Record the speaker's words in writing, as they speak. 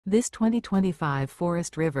This 2025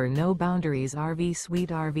 Forest River No Boundaries RV Suite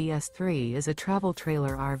RVS3 is a travel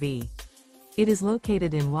trailer RV. It is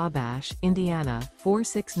located in Wabash, Indiana,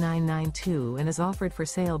 46992 and is offered for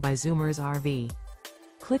sale by Zoomers RV.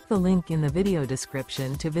 Click the link in the video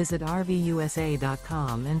description to visit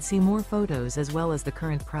RVUSA.com and see more photos as well as the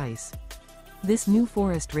current price. This new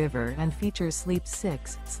Forest River and features Sleep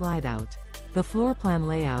 6, Slideout. The floor plan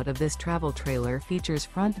layout of this travel trailer features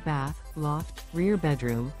front bath, loft, rear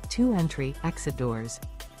bedroom, 2 entry/exit doors.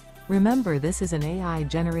 Remember, this is an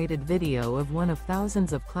AI-generated video of one of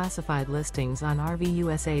thousands of classified listings on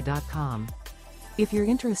RVUSA.com. If you're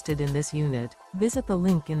interested in this unit, visit the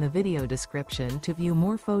link in the video description to view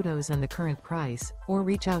more photos and the current price, or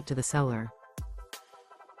reach out to the seller.